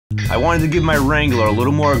I wanted to give my Wrangler a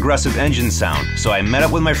little more aggressive engine sound, so I met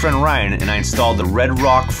up with my friend Ryan and I installed the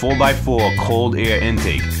RedRock 4x4 cold air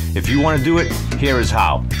intake. If you want to do it, here is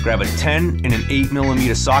how. Grab a 10 and an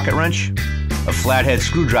 8mm socket wrench, a flathead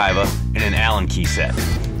screwdriver, and an Allen key set.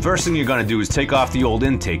 First thing you're going to do is take off the old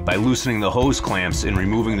intake by loosening the hose clamps and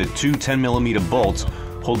removing the two 10mm bolts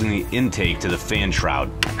holding the intake to the fan shroud.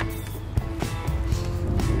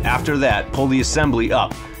 After that, pull the assembly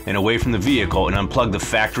up and away from the vehicle and unplug the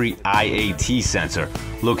factory IAT sensor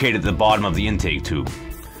located at the bottom of the intake tube.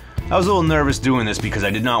 I was a little nervous doing this because I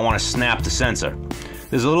did not want to snap the sensor.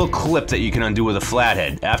 There's a little clip that you can undo with a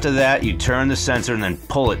flathead. After that, you turn the sensor and then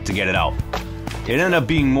pull it to get it out. It ended up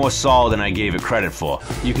being more solid than I gave it credit for.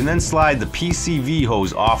 You can then slide the PCV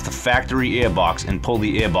hose off the factory airbox and pull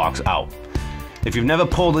the airbox out. If you've never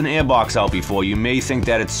pulled an airbox out before, you may think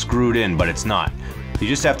that it's screwed in, but it's not. You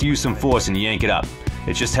just have to use some force and yank it up.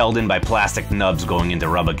 It's just held in by plastic nubs going into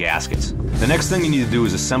rubber gaskets. The next thing you need to do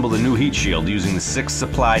is assemble the new heat shield using the 6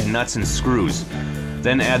 supplied nuts and screws.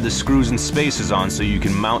 Then add the screws and spacers on so you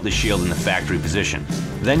can mount the shield in the factory position.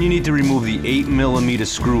 Then you need to remove the 8mm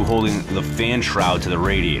screw holding the fan shroud to the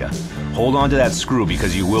radiator. Hold on to that screw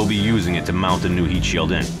because you will be using it to mount the new heat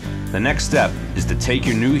shield in. The next step is to take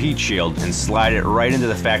your new heat shield and slide it right into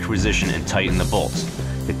the factory position and tighten the bolts.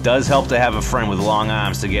 It does help to have a friend with long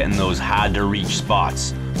arms to get in those hard to reach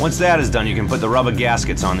spots. Once that is done, you can put the rubber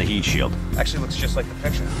gaskets on the heat shield. Actually looks just like the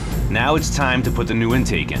picture. Now it's time to put the new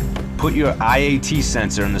intake in. Put your IAT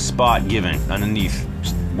sensor in the spot given underneath.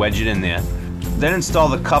 Just wedge it in there. Then install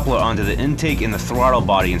the coupler onto the intake and the throttle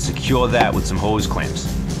body and secure that with some hose clamps.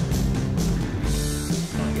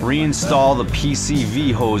 Reinstall the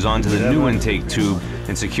PCV hose onto the new intake tube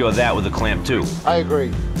and secure that with a clamp too. I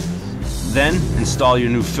agree. Then install your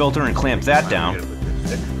new filter and clamp that down.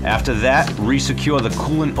 After that, resecure the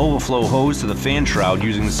coolant overflow hose to the fan shroud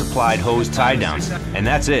using the supplied hose tie downs. And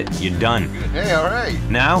that's it, you're done. Hey, alright.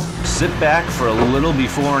 Now, sit back for a little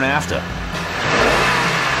before and after.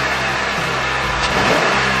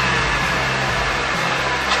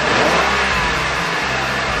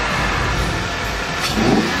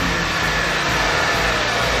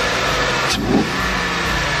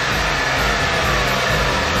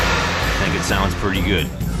 I think it sounds pretty good.